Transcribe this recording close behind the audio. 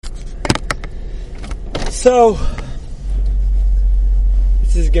So,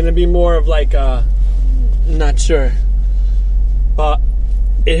 this is going to be more of like not sure. But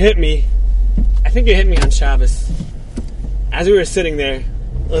it hit me. I think it hit me on Shabbos. As we were sitting there,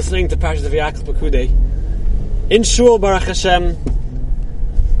 listening to Parshas of Yaakov Pekudei, in Shul, Baruch Hashem,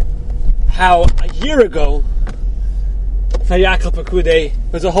 how a year ago, for Yaakov Pekudei,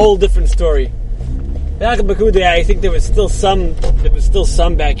 was a whole different story. Yaakov Pekudei, I think there was still some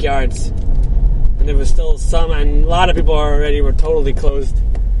backyards. And there was still some, and a lot of people were totally closed.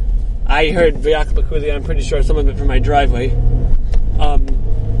 I heard Yaakov Pekudei, I'm pretty sure some of it from my driveway.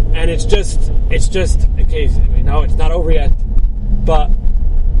 And it's just, okay, we know it's not over yet, but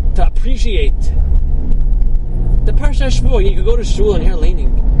to appreciate the Parsha Shvuah, you could go to shul and hear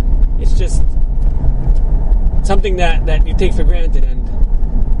laning. It's just something that you take for granted,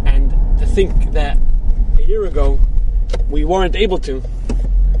 and to think that a year ago we weren't able to,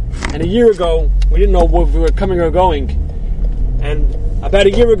 and a year ago we didn't know if we were coming or going, and about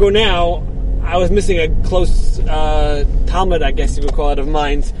a year ago now I was missing a close Talmud, I guess you would call it, of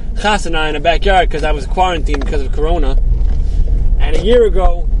mine's chasana in a backyard because I was quarantined because of Corona. And a year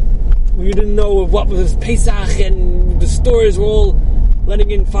ago, we didn't know what was Pesach, and the stores were all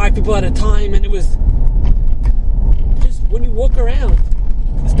letting in 5 people at a time, and it was just, when you walk around,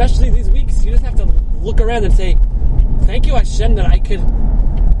 especially these weeks, you just have to look around and say, thank you Hashem that I could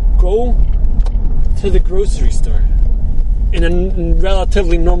go to the grocery store in a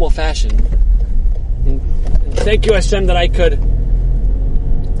relatively normal fashion. And thank you Hashem that I could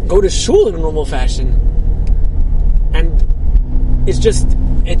go to shul in a normal fashion. And it's just,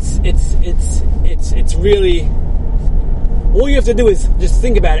 it's really, all you have to do is just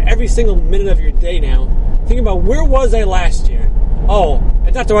think about it every single minute of your day now. Think about, where was I last year? Oh,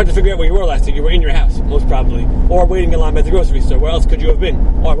 it's not so hard to figure out where you were last year. You were in your house, most probably. Or waiting in line by the grocery store. Where else could you have been?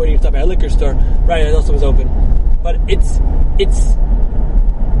 Or waiting to stop at a liquor store. Right, it also was open. But it's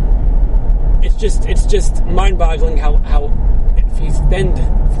just mind-boggling how if you spend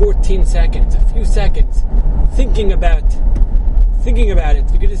 14 seconds, a few seconds, thinking about it,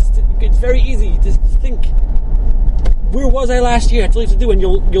 it's very easy to think, where was I last year? That's all you have to do, and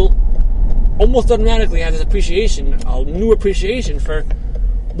you'll almost automatically have this appreciation, a new appreciation for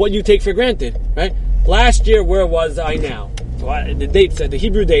what you take for granted, right? Last year, where was I now? So the date said, the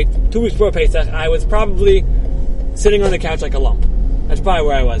Hebrew date, 2 weeks before Pesach, I was probably sitting on the couch like a lump. That's probably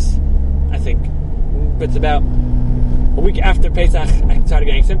where I was, I think. But it's about a week after Pesach, I started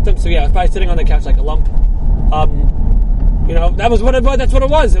getting symptoms. So yeah, I was probably sitting on the couch like a lump. That was what it was. That's what it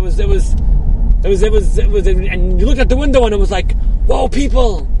was. It was, and you looked at the window and it was like, whoa,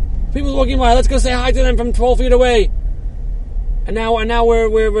 people walking by. Let's go say hi to them from 12 feet away. And now we're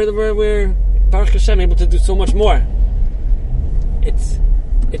Baruch Hashem able to do so much more. It's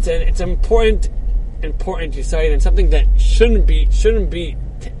important Yisrael, and something that shouldn't be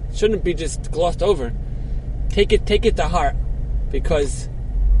just glossed over. Take it to heart, because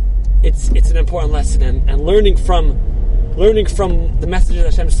it's an important lesson, and learning from the messages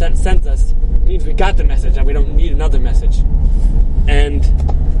Hashem sent us means we got the message and we don't need another message, and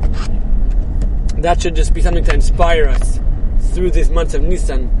that should just be something to inspire us through these months of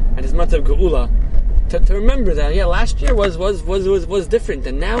Nisan and this month of Geula, to remember that last year was different,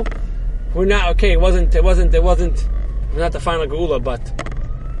 and now we're not okay. It wasn't. We're not the final Geula, but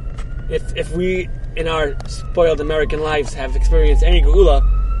if we in our spoiled American lives have experienced any Geula,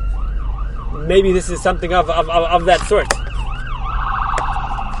 maybe this is something of that sort.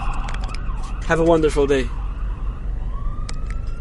 Have a wonderful day.